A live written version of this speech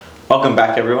Welcome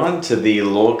back, everyone, to the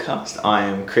Lawcast. I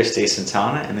am Chris D.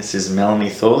 Santana, and this is Melanie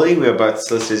Thorley. We are both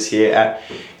solicitors here at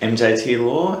MJT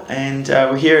Law, and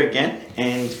we're here again.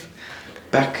 And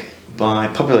back by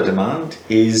popular demand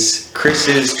is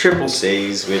Chris's Triple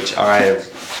C's, which I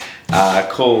have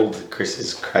called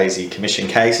Chris's Crazy Commission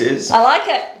Cases. I like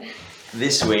it.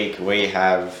 This week we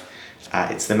have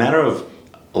it's the matter of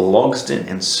Logsdon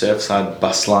and Surfside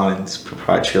Bus Lines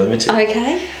Proprietary Limited.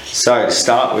 Okay. So to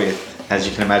start with, as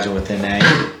you can imagine with their name,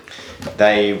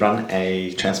 they run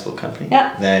a transport company.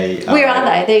 Yeah. Where are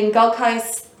they? They're in Gold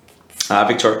Coast?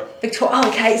 Victoria. Victoria. Oh,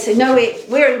 okay. So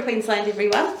we're in Queensland,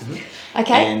 everyone. Mm-hmm.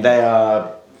 Okay. And they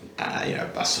are,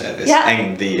 bus service. Yeah.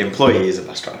 And the employee is a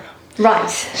bus driver. Right.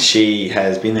 She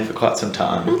has been there for quite some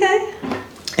time. Okay.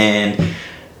 And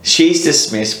she's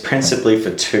dismissed principally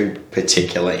for two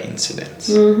particular incidents.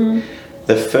 Mm-hmm.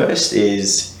 The first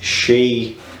is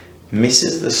she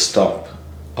misses the stop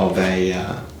of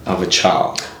a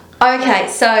child. Okay,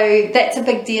 so that's a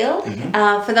big deal.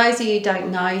 Mm-hmm. For those of you who don't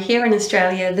know, here in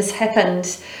Australia, this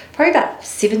happened probably about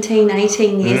 17,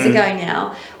 18 years ago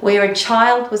now, where a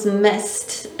child was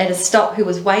missed at a stop who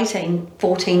was waiting,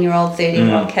 14-year-old,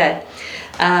 13-year-old kid.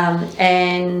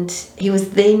 And he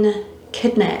was then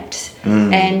kidnapped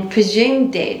and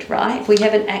presumed dead, right? We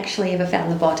haven't actually ever found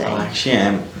the body. I actually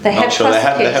am They not have sure.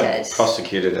 prosecuted. They have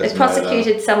prosecuted as They've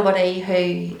prosecuted somebody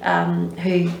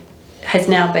who has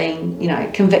now been,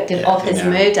 convicted of his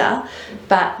murder.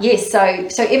 But yes, so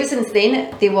ever since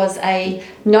then, there was a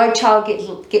no child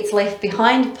gets left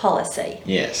behind policy.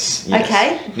 Yes.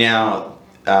 Okay. Now,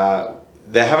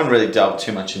 they haven't really delved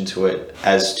too much into it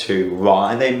as to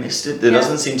why they missed it. There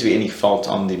doesn't seem to be any fault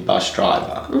on the bus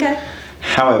driver. Okay.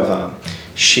 However,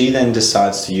 she then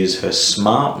decides to use her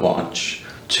smartwatch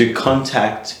to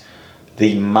contact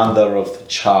the mother of the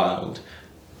child.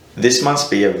 This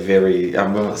must be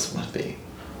this must be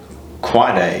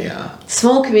quite a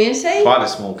small community. Quite a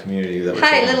small community. That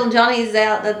hey, little Johnny's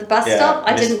out at the bus stop.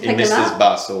 I didn't pick him up. He missed his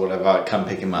bus or whatever. Come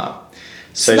pick him up.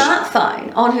 So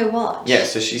smartphone on her watch. Yeah,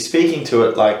 so she's speaking to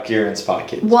it like you're in Spy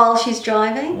Kids. While she's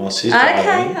driving?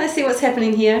 Okay, I see what's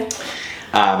happening here.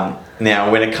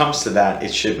 Now, when it comes to that,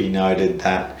 it should be noted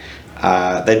that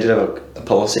they did have a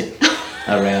policy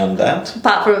around that.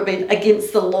 Apart from it being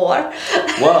against the law.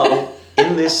 Well,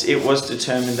 in this, it was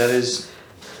determined that is,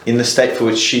 in the state for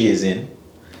which she is in,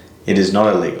 it is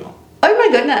not illegal. Oh my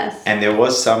goodness. And there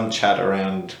was some chat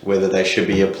around whether they should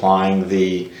be applying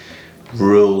the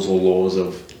rules or laws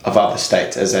of other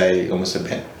states as almost a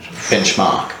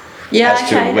benchmark as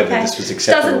to whether this was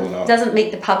acceptable or not. Doesn't meet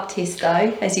the pub test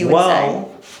though, as you would say.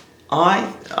 Well,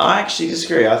 I actually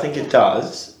disagree. I think it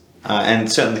does, and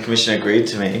certainly the commission agreed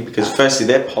to me because firstly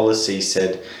their policy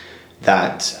said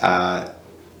that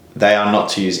they are not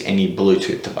to use any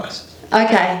Bluetooth devices.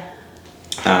 Okay.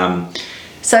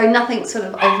 So nothing sort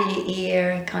of over your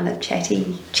ear, kind of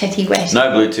chatty wet.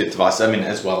 No Bluetooth device. I mean,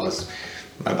 as well as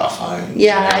mobile phones.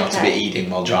 Yeah, not to be eating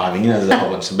while driving. There's a whole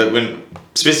bunch. But when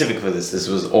specific for this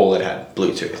was all it had,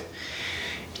 Bluetooth.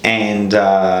 And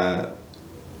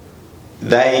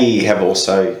they have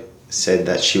also said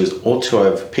that she ought to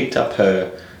have picked up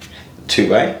her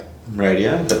two-way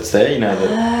radio that's there,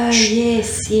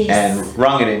 yes. and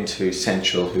rung it into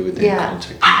Central, who would then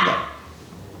contact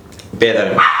them. Bear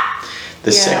that in mind.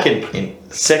 The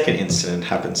second incident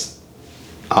happens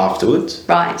afterwards.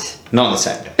 Right. Not on the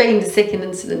same day. Being the second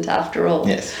incident after all.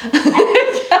 Yes.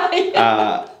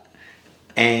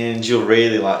 And you'll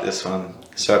really like this one.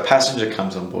 So a passenger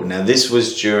comes on board. Now this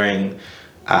was during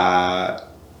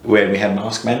when we had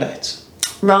mask mandates.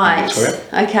 Right. In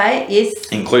Victoria. Okay, yes.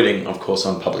 Including, of course,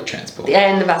 on public transport.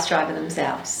 And the bus driver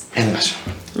themselves.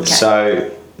 Okay.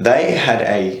 So they had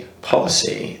a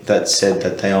policy that said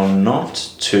that they are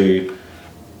not to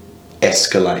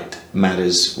escalate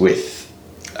matters with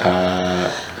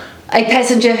a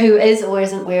passenger who is or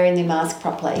isn't wearing their mask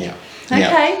properly. Yeah.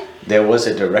 Okay. Now, there was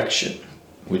a direction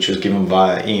which was given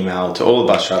via email to all the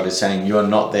bus drivers saying you are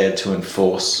not there to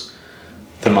enforce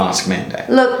the mask mandate.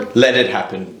 Look, let it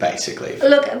happen, basically.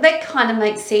 Look, that kind of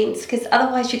makes sense because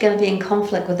otherwise you're going to be in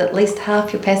conflict with at least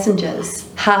half your passengers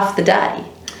half the day.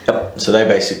 Yep. So they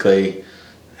basically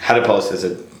had a policy that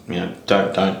said, don't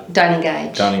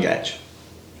engage. Don't engage.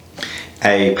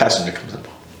 A passenger comes up.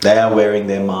 They are wearing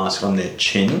their mask on their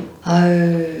chin.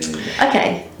 Oh,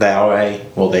 okay. They are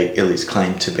they at least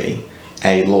claim to be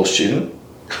a law student.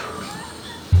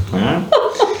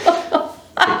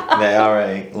 They are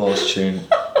a law student.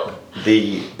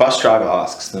 The bus driver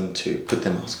asks them to put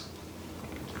their mask on.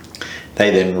 They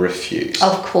then refuse.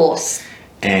 Of course.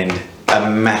 And a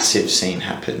massive scene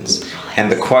happens.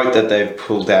 And the quote that they've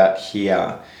pulled out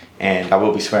here and I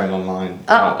will be swearing online,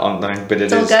 but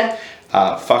it's all good.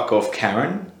 Fuck off,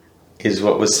 Karen, is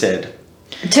what was said.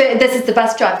 This is the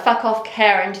bus driver. Fuck off,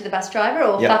 Karen, to the bus driver,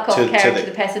 or fuck off, Karen, to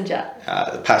the passenger?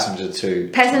 The passenger to...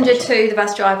 Passenger to the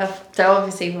bus driver. So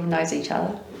obviously everyone knows each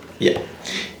other. Yeah.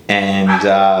 And...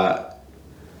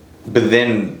 but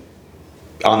then,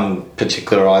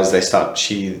 unparticularised,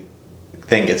 she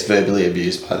then gets verbally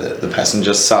abused by the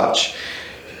passenger such.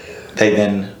 They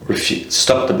then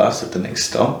stop the bus at the next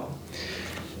stop.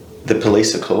 The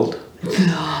police are called.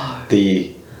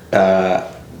 The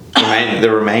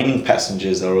remaining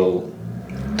passengers are all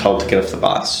told to get off the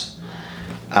bus.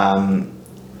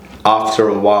 After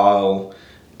a while,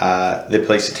 the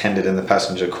police attended and the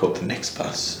passenger caught the next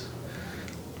bus.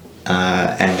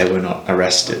 And they were not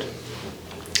arrested.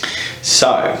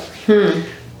 So,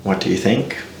 what do you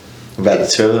think about the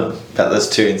two of them? About those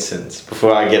two incidents?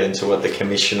 Before I get into what the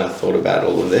commissioner thought about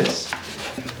all of this.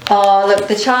 Oh, look,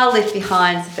 the child left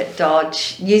behind is a bit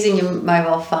dodge. Using your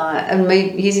mobile phone and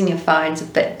using your phone's a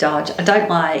bit dodge. I don't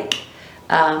like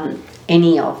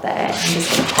any of that. I'm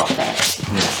just going to pop that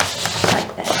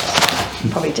like that.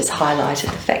 Probably just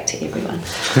highlighted the fact to everyone.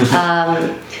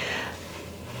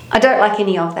 I don't like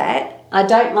any of that. I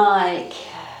don't like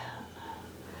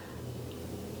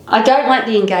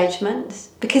the engagement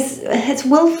because it's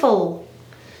willful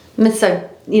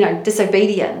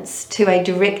disobedience to a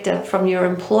directive from your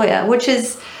employer, which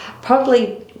is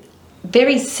probably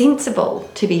very sensible,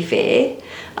 to be fair.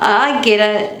 I get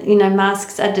it,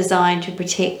 masks are designed to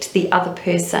protect the other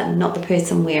person, not the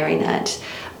person wearing it.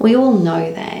 We all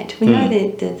know that. We know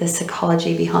the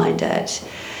psychology behind it.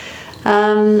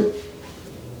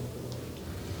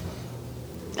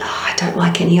 I don't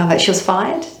like any of it. She was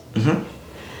fired. Mm-hmm.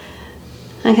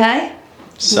 Okay.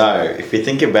 So, if you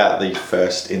think about the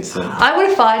first incident... I would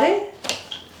have fired her.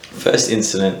 First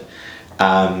incident,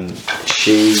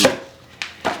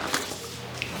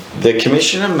 the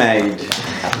commissioner made...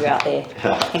 You're out there.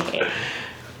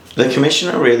 The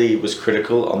commissioner really was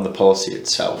critical on the policy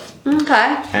itself.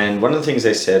 Okay. And one of the things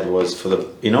they said was,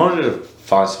 in order to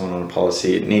fire someone on a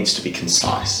policy, it needs to be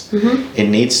concise. Mm-hmm. It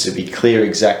needs to be clear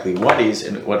exactly what is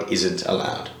and what isn't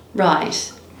allowed.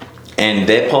 Right. And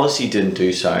their policy didn't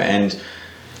do so. And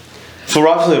for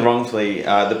rightfully or wrongfully,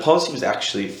 the policy was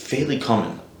actually fairly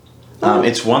common.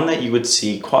 It's one that you would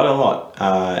see quite a lot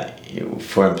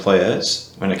for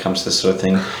employers when it comes to this sort of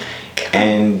thing.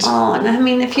 And I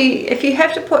mean, if you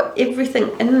have to put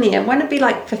everything in there, won't it be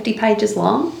like 50 pages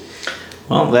long?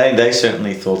 Well, they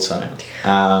certainly thought so.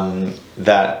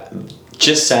 That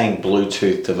just saying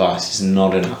Bluetooth device is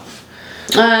not enough.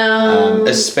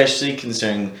 Especially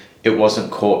considering it wasn't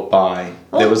caught by...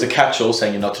 there was a catch-all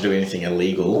saying you're not to do anything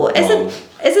illegal. Well, isn't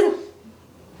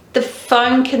the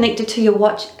phone connected to your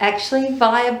watch actually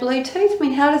via Bluetooth? I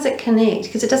mean, how does it connect?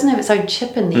 Because it doesn't have its own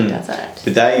chip in there, does it?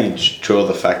 But they draw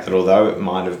the fact that although it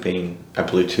might have been a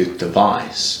Bluetooth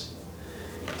device,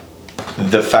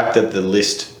 the fact that the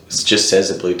list just says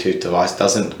a Bluetooth device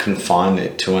doesn't confine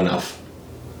it enough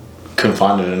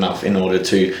in order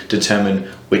to determine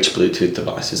which Bluetooth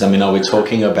devices. I mean, are we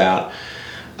talking about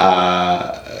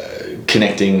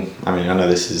connecting? I mean, I know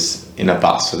this is in a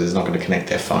bus, so there's not going to connect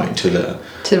their phone to the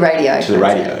radio.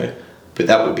 But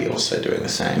that would be also doing the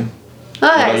same.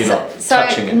 Okay, so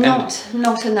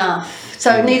not enough.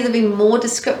 So it needs to be more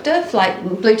descriptive, like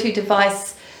Bluetooth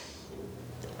device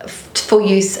for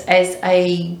use as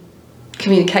a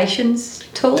communications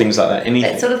tool, things like that,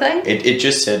 anything, that sort of thing. It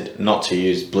just said not to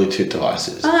use Bluetooth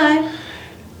devices. Okay.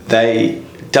 They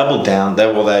doubled down.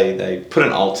 They put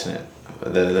an alternate.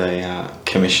 The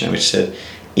commissioner, which said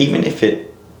even if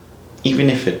it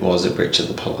was a breach of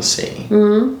the policy,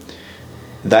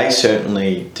 they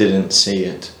certainly didn't see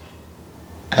it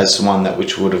as one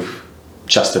which would have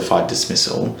justified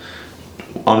dismissal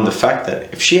on the fact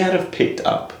that if she had have picked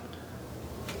up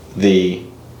the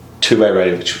two-way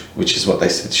radio, which is what they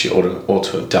said she ought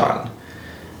to have done,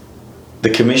 the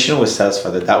commissioner was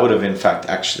satisfied that would have in fact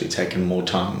actually taken more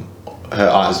time, her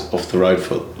eyes off the road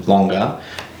for longer,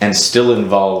 and still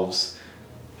involves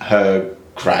her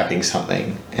grabbing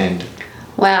something and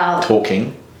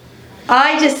talking.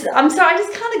 I'm sorry, I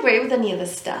just can't agree with any of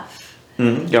this stuff.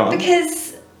 Go on.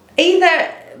 Because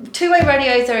either two-way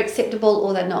radios are acceptable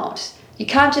or they're not. You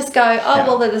can't just go,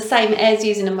 well, they're the same as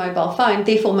using a mobile phone,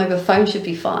 therefore mobile phone should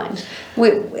be fine.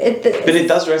 But it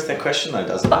does raise that question though,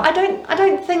 doesn't it? I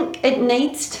don't think it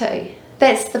needs to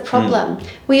That's the problem.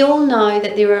 We all know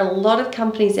that there are a lot of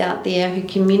companies out there who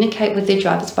communicate with their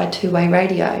drivers by two-way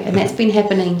radio, and that's been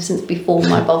happening since before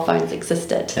mobile phones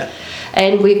existed. Yeah.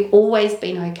 And we've always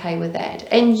been okay with that.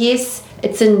 And yes,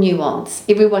 it's a nuance.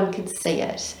 Everyone can see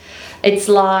it. It's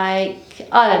like,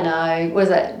 I don't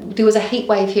know, there was a heat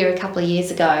wave here a couple of years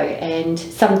ago, and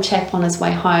some chap on his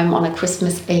way home on a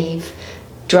Christmas Eve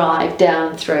drive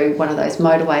down through one of those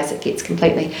motorways that gets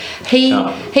completely...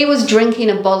 He was drinking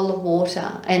a bottle of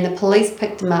water, and the police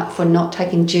picked him up for not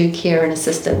taking due care and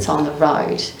assistance on the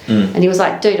road. And he was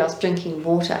like, dude, I was drinking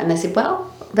water. And they said,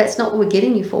 well, that's not what we're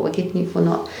getting you for. We're getting you for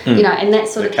not... You know, and that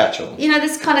sort of... catch-all. You know,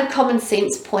 this kind of common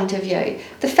sense point of view.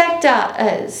 The fact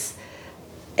is,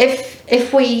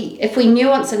 if we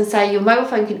nuance it and say your mobile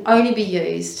phone can only be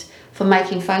used for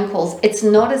making phone calls, it's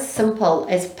not as simple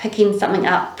as picking something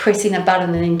up, pressing a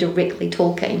button and then directly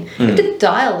talking. You have to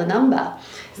dial the number.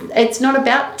 It's not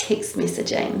about text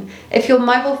messaging. If your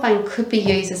mobile phone could be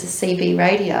used as a CB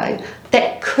radio,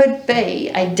 that could be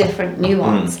a different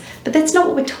nuance. But that's not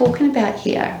what we're talking about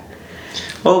here.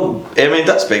 Well, I mean,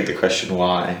 that's big the question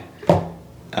why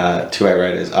two-way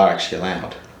radios are actually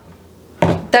allowed.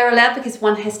 They're allowed because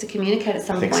one has to communicate at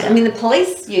some point. So. I mean, the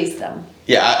police use them.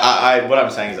 Yeah, I what I'm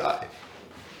saying is,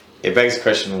 it begs the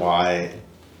question why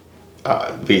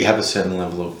we have a certain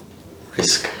level of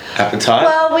risk appetite.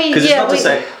 Well, because it's not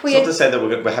to say that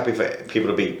we're happy for people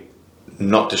to be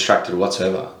not distracted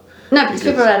whatsoever. No, because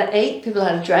people are allowed to eat, people are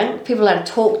allowed to drink, people are allowed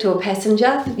to talk to a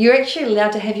passenger. You're actually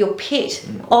allowed to have your pet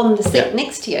on the seat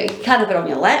next to you. You can't have it on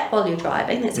your lap while you're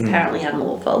driving. That's apparently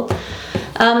unlawful.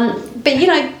 But you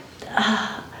know,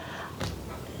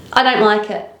 I don't like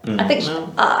it. I think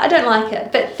I don't like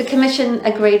it. But the Commission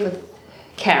agreed with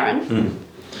Karen.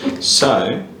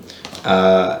 So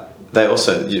they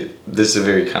also this is a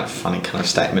very kind of funny kind of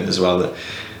statement as well, that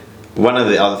one of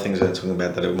the other things they're talking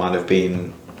about that it might have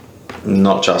been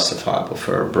not justifiable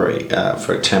for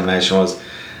a termination was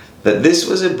that this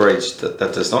was a breach that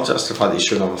does not justify the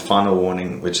issuing of a final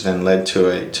warning, which then led to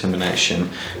a termination.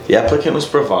 The applicant was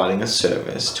providing a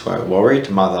service to a worried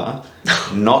mother,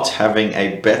 not having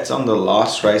a bet on the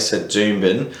last race at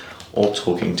Doomben, or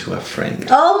talking to a friend.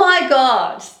 Oh my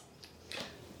God!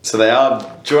 So they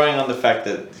are drawing on the fact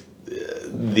that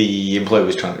the employee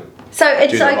was trying to. So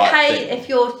it's do the okay right thing. if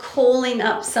you're calling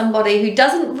up somebody who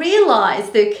doesn't realise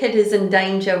their kid is in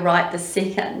danger right this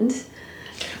second.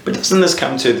 But doesn't this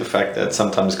come to the fact that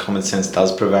sometimes common sense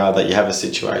does prevail, that you have a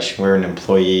situation where an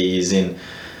employee is in...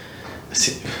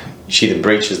 She either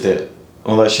breaches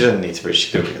although she doesn't need to breach,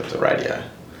 she could pick up the radio.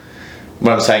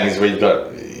 What I'm saying is you've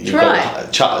got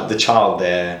the child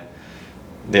there,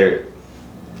 they're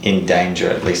in danger,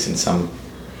 at least in some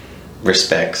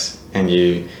respects, and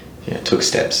you took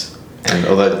steps. And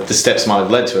although the steps might have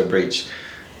led to a breach,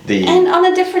 and on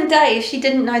a different day, if she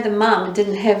didn't know the mum and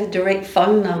didn't have a direct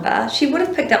phone number, she would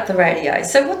have picked up the radio.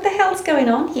 So what the hell's going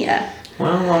on here?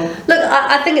 Well, look,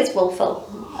 I think it's willful.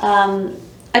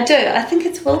 I do. I think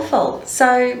it's willful.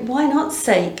 So why not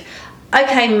seek?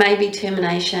 Okay, maybe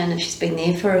termination if she's been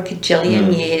there for a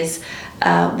cajillion years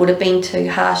would have been too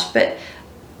harsh. But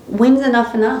when's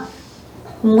enough?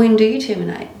 When do you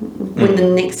terminate? When the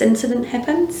next incident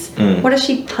happens? What if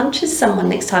she punches someone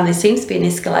next time? There seems to be an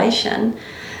escalation.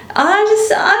 I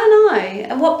don't know.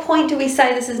 At what point do we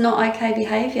say this is not okay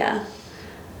behaviour?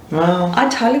 Well, I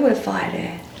totally would have fired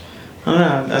her. I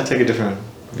don't know. I take a different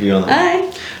view on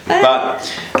that.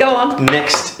 But go on.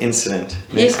 Next incident.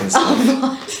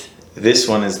 Oh, right. This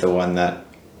one is the one that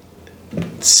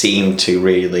seemed to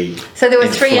really. So there were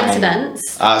three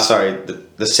incidents. Sorry,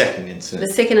 the second incident.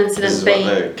 The second incident this is being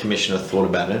what the commissioner thought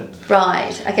about it.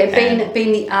 Right. Okay.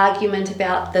 Being the argument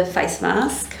about the face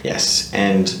mask. Yes,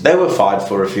 and they were fired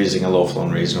for refusing a lawful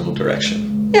and reasonable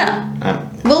direction.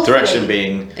 Yeah. Direction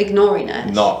being ignoring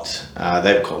it. Not.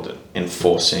 They've called it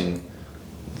enforcing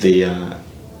the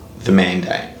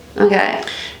mandate. Okay.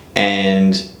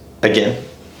 And again,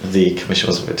 the commission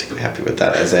wasn't particularly happy with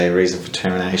that as a reason for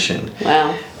termination.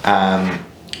 Wow.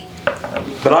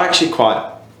 But I actually quite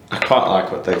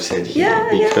like what they've said here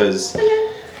because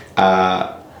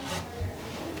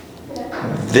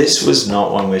this was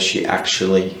not one where she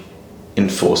actually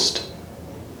enforced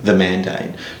the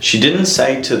mandate. She didn't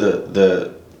say to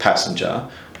the passenger,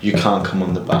 you can't come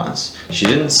on the bus. She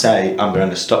didn't say, I'm going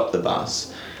to stop the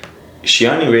bus. She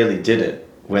only really did it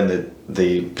when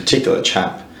the particular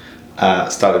chap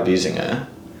started abusing her,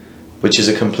 which is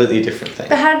a completely different thing.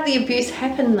 But how did the abuse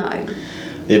happen though?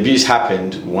 The abuse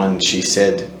happened when she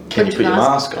said, can you put your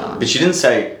mask on? But she didn't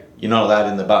say, you're not allowed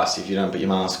in the bus if you don't put your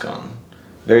mask on.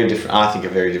 Very different. I think a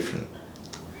very different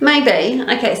Maybe.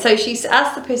 Okay, so she's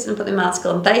asked the person to put their mask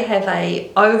on. They have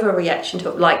a overreaction to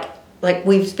it, like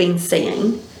we've been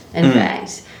seeing, in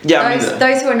fact. Yeah,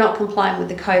 those who are not complying with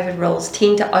the COVID rules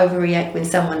tend to overreact when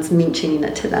someone's mentioning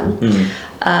it to them.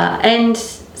 And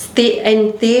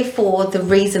therefore, the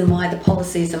reason why the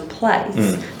policy is in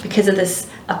place, because of this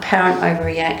apparent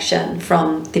overreaction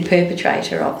from the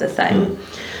perpetrator of the thing.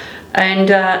 And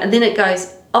then it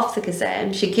goes off the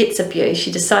gazam. She gets abused.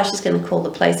 She decides she's going to call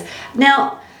the police.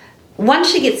 Now,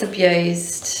 once she gets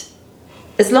abused,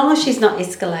 as long as she's not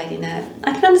escalating it,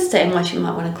 I can understand why she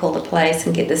might want to call the police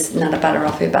and get this nutter butter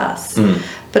off her bus.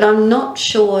 But I'm not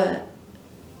sure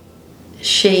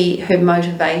her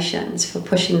motivations for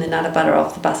pushing the nutter butter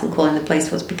off the bus and calling the police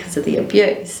was because of the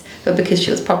abuse, but because she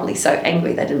was probably so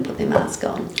angry they didn't put their mask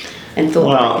on and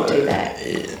thought they could do that.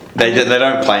 They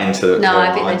don't play into the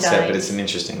I bet mindset, they don't. but it's an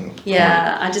interesting point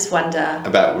I just wonder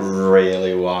about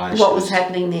really why what was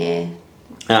happening there.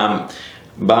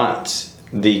 But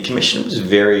the Commission was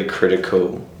very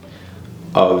critical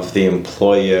of the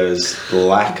employer's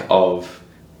lack of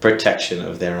protection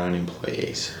of their own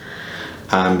employees.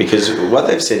 Because what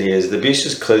they've said here is the abuse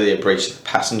is clearly a breach of the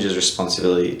passenger's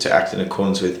responsibility to act in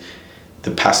accordance with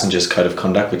the passenger's code of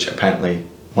conduct, which apparently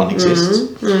one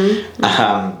exists.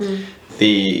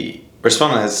 The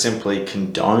respondent has simply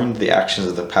condoned the actions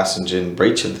of the passenger in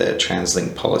breach of their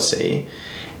TransLink policy,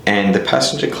 and the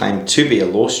passenger claimed to be a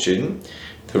law student.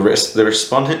 The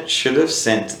respondent should have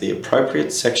sent the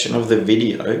appropriate section of the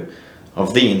video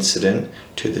of the incident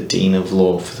to the Dean of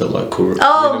Law for the local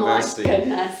university, my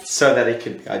goodness, so that it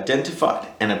could be identified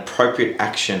and appropriate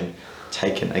action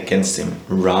taken against him,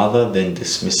 rather than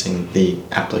dismissing the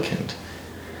applicant.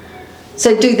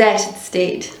 So do that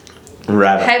instead.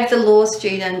 Have the law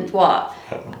student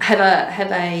have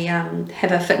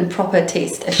a fit and proper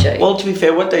test issue. Well, to be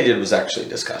fair, what they did was actually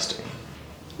disgusting.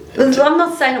 I'm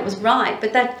not saying it was right,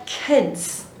 but they're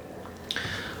kids.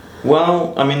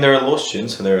 Well, I mean, they're a law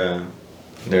student, so they're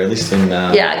at least in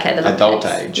adult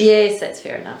age. Yes, that's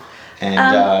fair enough.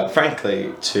 And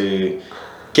frankly, to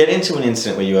get into an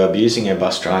incident where you are abusing a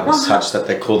bus driver such that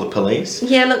they call the police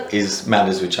is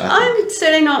matters which I think... I'm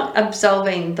certainly not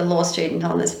absolving the law student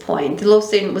on this point. The law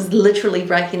student was literally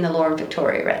breaking the law in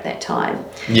Victoria at that time.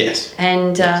 Yes.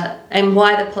 And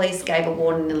why the police gave a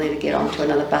warning and let her get onto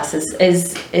another bus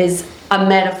is a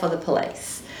matter for the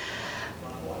police.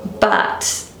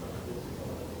 But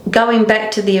going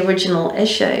back to the original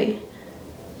issue,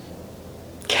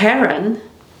 Karen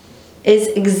is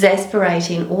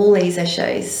exasperating all these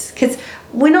issues, because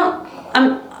we're not,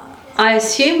 I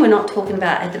assume we're not talking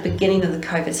about at the beginning of the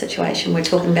COVID situation. We're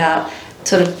talking about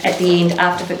sort of at the end,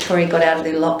 after Victoria got out of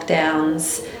their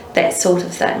lockdowns, that sort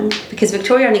of thing, because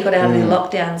Victoria only got out of their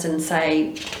lockdowns in,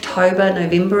 say, October,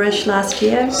 November-ish last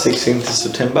year. 16th of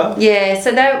September. Yeah,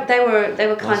 so they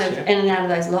were kind of in and out of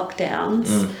those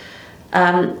lockdowns.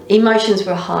 Emotions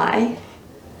were high.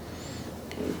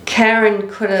 Karen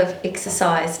could have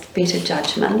exercised better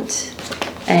judgment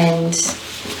and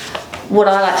what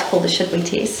I like to call the should we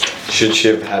test. Should she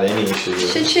have had any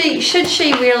issues? Should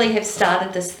she really have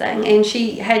started this thing? And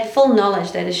she had full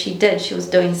knowledge that as she did, she was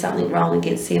doing something wrong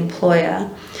against the employer.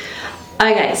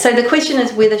 Okay, so the question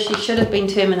is whether she should have been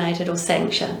terminated or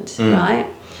sanctioned, right?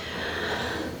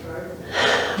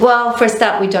 Well, for a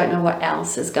start, we don't know what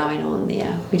else is going on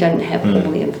there. We don't have all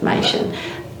the information.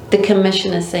 The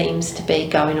Commissioner seems to be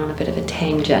going on a bit of a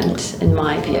tangent, in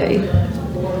my view.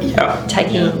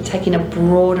 Taking a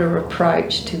broader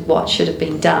approach to what should have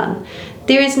been done.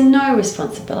 There is no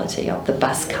responsibility of the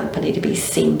bus company to be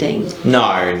sending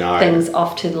things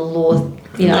off to the law,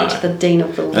 to the Dean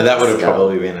of the Law. No, that would have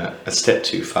probably been a step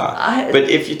too far. But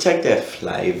if you take their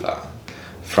flavour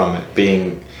from it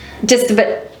being just a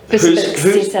bit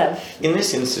excessive. In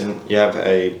this incident, you have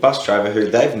a bus driver who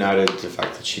they've noted the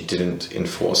fact that she didn't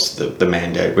enforce the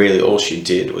mandate. Really, all she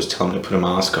did was tell him to put a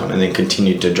mask on and then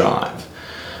continued to drive.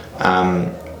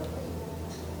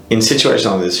 In situations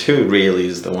like this, who really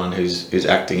is the one who's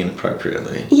acting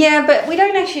inappropriately? Yeah, but we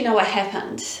don't actually know what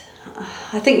happened.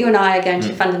 I think you and I are going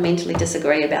to fundamentally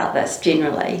disagree about this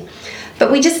generally.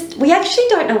 But we actually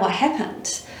don't know what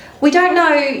happened. We don't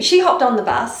know. She hopped on the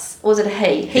bus, or was it a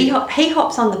he? He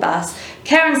hops on the bus.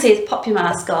 Karen says, pop your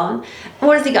mask on. And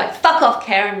what does he go? Fuck off,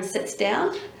 Karen, and sits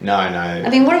down? No. I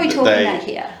mean, what are we talking about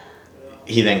here?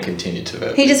 He then continued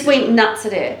to... He just went nuts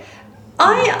at her.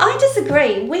 I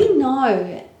disagree. We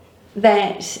know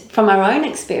that from our own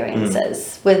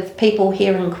experiences with people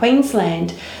here in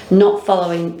Queensland not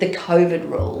following the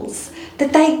COVID rules,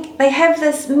 that they have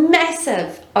this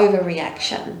massive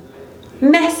overreaction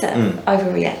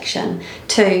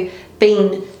to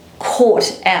being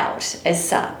caught out as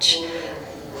such.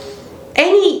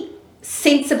 any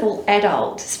sensible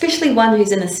adult, especially one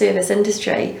who's in a service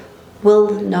industry,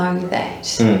 will know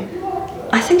that.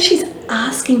 I think she's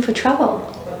asking for trouble,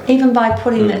 even by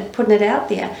putting it out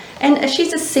there. And if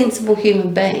she's a sensible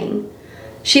human being,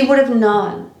 she would have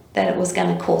known that it was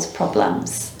going to cause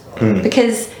problems.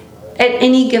 Because at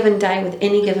any given day with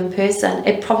any given person,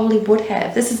 it probably would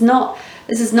have. This is not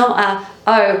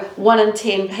a 1 in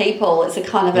 10 people. It's a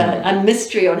kind of a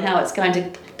mystery on how it's going to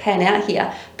pan out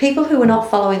here. People who were not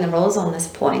following the rules on this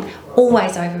point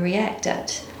always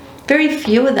overreacted. Very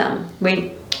few of them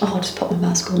went, oh, I'll just put my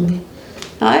mask on there.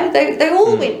 No, they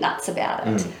all went nuts about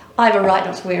it. I have a right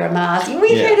not to wear a mask.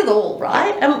 We've heard it all,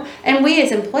 right? And we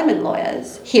as employment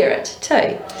lawyers hear it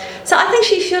too. So I think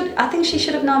she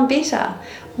should have known better.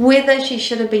 Whether she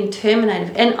should have been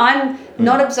terminated, and I'm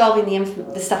not absolving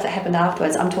the stuff that happened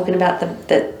afterwards. I'm talking about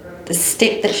the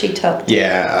step that she took.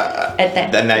 Yeah, at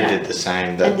that. And they did the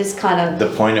same. And just kind of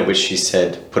the point at which she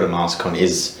said put a mask on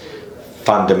is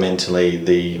fundamentally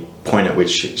the point at which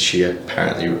she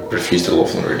apparently refused a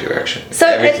lawful and reasonable direction. So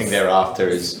everything thereafter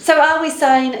is. So are we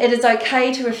saying it is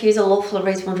okay to refuse a lawful and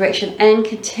reasonable direction and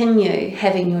continue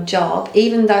having your job,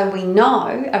 even though we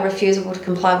know a refusal to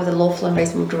comply with a lawful and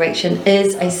reasonable direction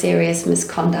is a serious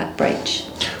misconduct breach?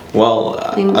 Well,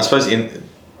 I suppose the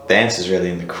answer is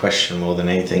really in the question more than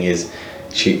anything is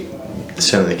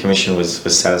certainly the commission was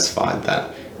satisfied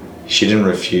that she didn't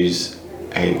refuse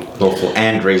a lawful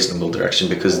and reasonable direction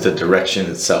because the direction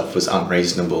itself was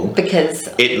unreasonable. Because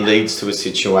it leads to a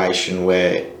situation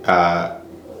where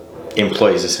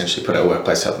employees essentially put our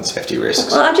workplace health and safety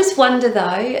risks. Well, I just wonder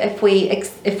though if we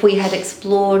had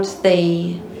explored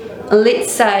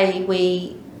let's say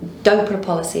we don't put a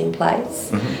policy in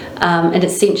place, and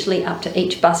essentially up to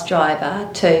each bus driver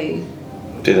to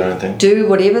do their own thing, do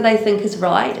whatever they think is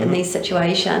right in these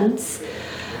situations.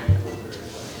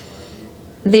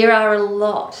 There are a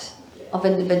lot of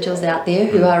individuals out there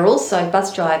who are also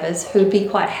bus drivers who would be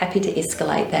quite happy to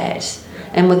escalate that,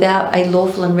 and without a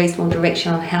lawful and reasonable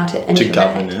direction on how to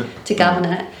interact, to govern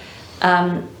it,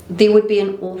 there would be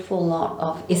an awful lot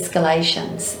of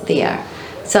escalations there.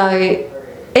 So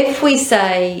if we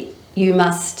say you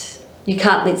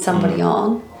can't let somebody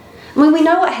on, I mean, we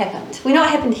know what happened. We know what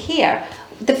happened here.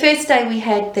 The first day we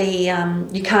had the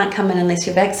you can't come in unless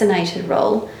you're vaccinated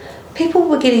rule, people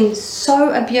were getting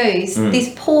so abused.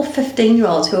 These poor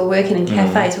 15-year-olds who were working in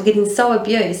cafes were getting so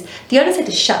abused. The owners had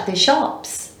to shut their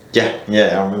shops. Yeah,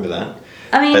 I remember that.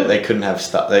 I mean, they couldn't have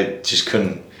staff. They just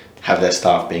couldn't have their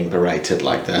staff being berated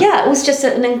like that. Yeah, it was just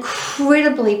an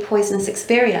incredibly poisonous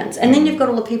experience. And then you've got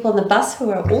all the people on the bus who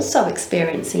are also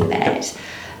experiencing that.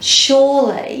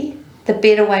 Surely the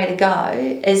better way to go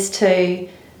is to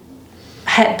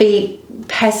be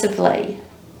passively,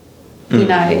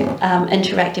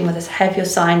 interacting with us. Have your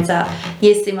signs up.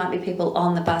 Yes, there might be people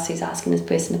on the bus who's asking this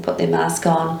person to put their mask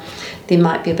on. There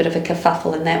might be a bit of a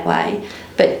kerfuffle in that way.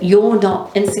 But you're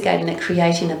not instigating it,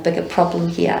 creating a bigger problem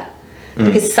here.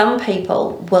 Because some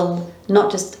people will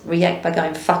not just react by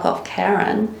going, fuck off,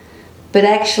 Karen, but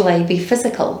actually be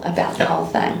physical about the whole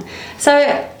thing.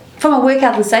 So from a work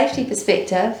health and safety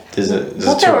perspective,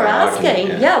 what they were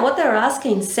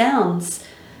asking sounds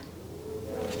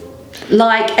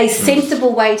like a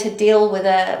sensible way to deal with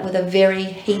a very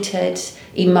heated,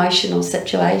 emotional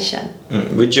situation.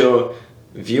 Would your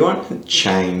view on it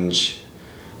change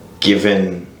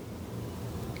given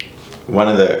one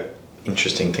of the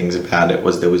interesting things about it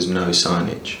was there was no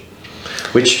signage,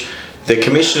 which the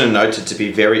commissioner noted to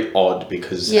be very odd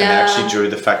because and they actually drew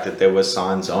the fact that there were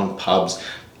signs on pubs,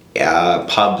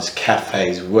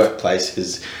 cafes,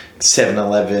 workplaces,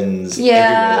 7-Elevens,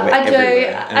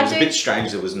 everywhere. And it was a bit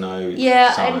strange there was no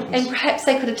signs. And perhaps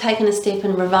they could have taken a step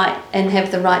and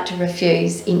have the right to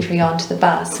refuse entry onto the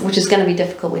bus, which is going to be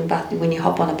difficult when you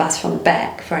hop on a bus from the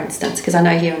back, for instance, because I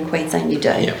know here in Queensland you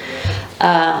do.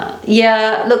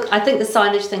 Look, I think the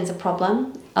signage thing's a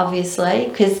problem, obviously,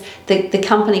 because the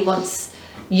company wants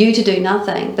you to do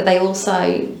nothing, but they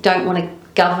also don't want to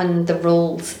govern the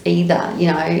rules either,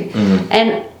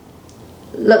 And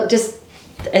look, just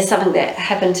as something that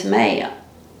happened to me,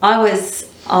 I was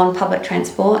on public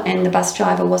transport and the bus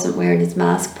driver wasn't wearing his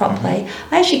mask properly.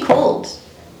 I actually called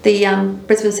the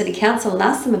Brisbane City Council and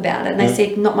asked them about it, and they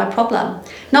said, not my problem.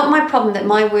 Not my problem that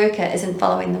my worker isn't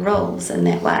following the rules in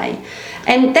that way.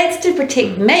 And that's to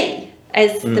protect me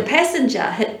as the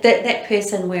passenger, that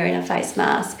person wearing a face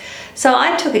mask. So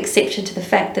I took exception to the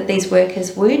fact that these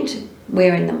workers weren't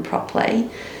wearing them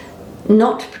properly,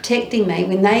 not protecting me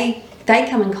when they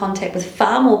come in contact with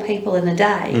far more people in a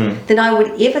day than I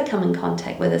would ever come in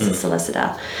contact with as a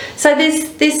solicitor. So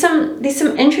there's some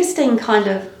interesting kind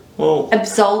of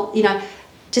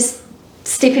just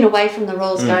stepping away from the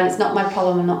rules, going, it's not my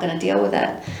problem, I'm not going to deal with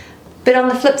it. But on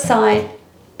the flip side,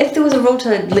 if there was a rule to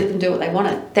let them do what they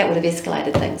wanted, that would have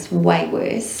escalated things way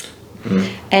worse.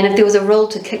 And if there was a rule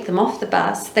to kick them off the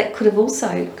bus, that could have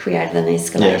also created an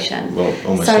escalation. Yeah, well,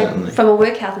 almost so certainly. From a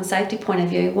work health and safety point of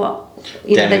view,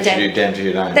 damned if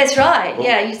you don't. That's right.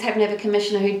 Well, you just happen to have a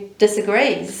commissioner who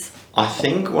disagrees. I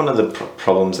think one of the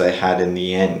problems they had in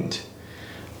the end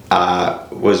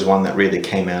was one that really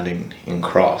came out in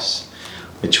Cross,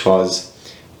 which was,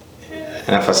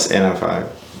 and if I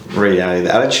read out,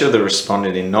 the attitude of the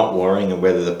respondent in not worrying of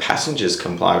whether the passengers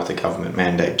comply with the government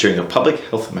mandate during a public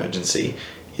health emergency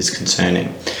is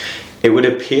concerning. It would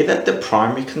appear that the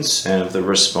primary concern of the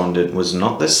respondent was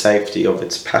not the safety of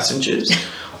its passengers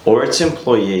or its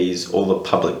employees or the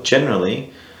public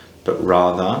generally, but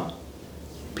rather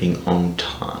being on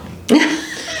time.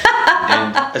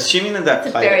 And assuming that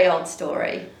It's a very old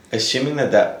story. Assuming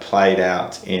that played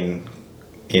out in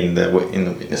the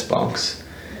witness box,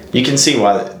 you can see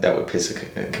why that would piss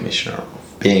a commissioner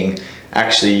off. Being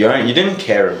actually, you didn't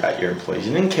care about your employees,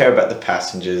 you didn't care about the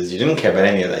passengers, you didn't care about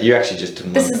any of that. You actually just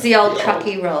didn't. This is the old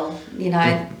truckie rule.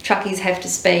 Truckies have to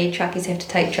speed, truckies have to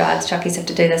take drugs, truckies have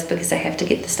to do this because they have to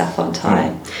get the stuff on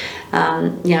time.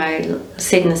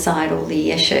 Setting aside all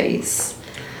the issues.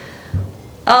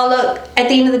 Oh, look, at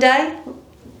the end of the day,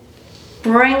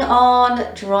 bring on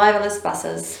driverless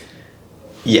buses.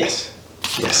 Yes,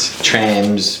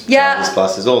 trams, driverless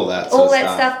buses, all that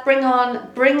stuff. Bring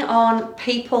on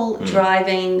people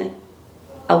driving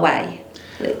away.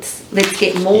 Let's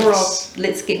get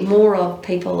more of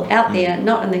people out there,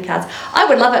 not in their cars. I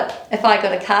would love it if I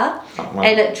got a car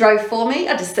and it drove for me.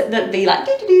 I'd just sit there and be like,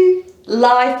 doo-doo-doo.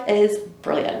 Life is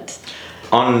brilliant.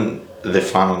 On the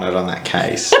final note on that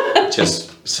case, just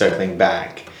circling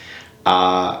back,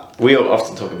 we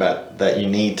often talk about that you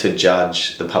need to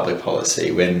judge the public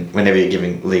policy whenever you're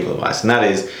giving legal advice, and that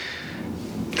is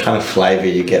kind of flavour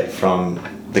you get from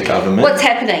the government. What's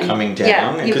happening? Coming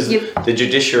down, because the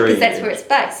judiciary... Because that's where it's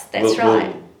based, that's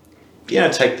right. Will,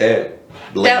 take their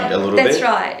lead a little bit. That's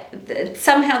right.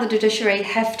 Somehow the judiciary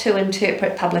have to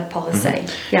interpret public policy.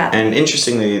 Yeah. And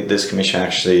interestingly, this commission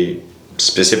actually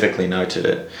specifically noted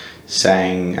it,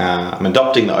 saying, I'm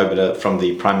adopting the obita from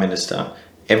the Prime Minister.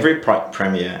 Every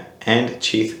Premier and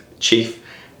Chief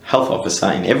Health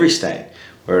Officer in every state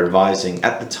were advising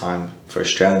at the time for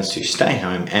Australians to stay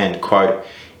home and, quote,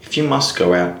 if you must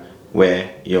go out,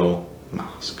 wear your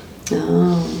mask.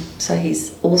 Oh, so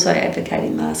he's also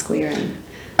advocating mask wearing.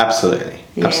 Absolutely.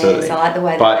 Yes, I like the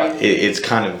way that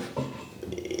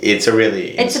it's a really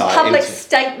it's a public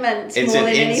statement. It's more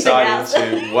an than insight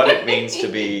into what it means to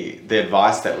be the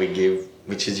advice that we give,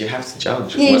 which is you have to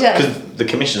judge. You do. Because the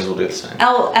commissioners will do the same.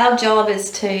 Our job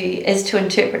is to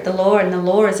interpret the law, and the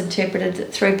law is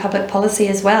interpreted through public policy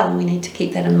as well, and we need to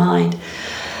keep that in mind.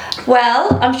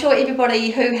 Well, I'm sure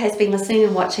everybody who has been listening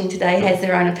and watching today has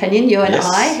their own opinion. You and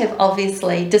I have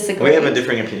obviously disagreed. We have a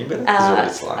different opinion, but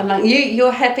that's what it's like.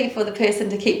 You're happy for the person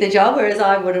to keep their job, whereas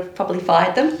I would have probably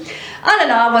fired them. I don't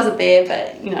know, I wasn't there,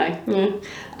 but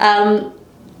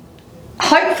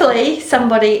hopefully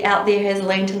somebody out there has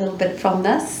learned a little bit from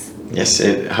this. Yes,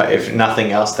 if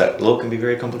nothing else, that law can be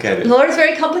very complicated. Law is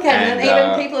very complicated, and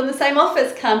even people in the same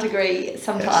office can't agree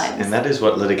sometimes. Yes, and that is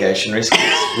what litigation risk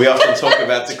is. We often talk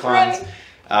about to clients,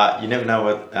 you never know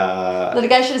what...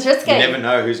 litigation is risky. You never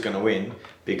know who's going to win,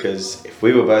 because if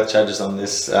we were both judges on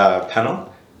this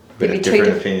panel, we'd have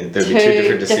different opinions. There'd be two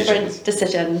different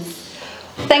decisions.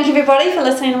 Thank you everybody for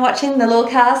listening and watching the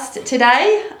Lawcast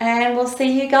today, and we'll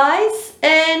see you guys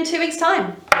in 2 weeks'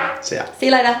 time. See ya. See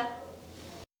you later.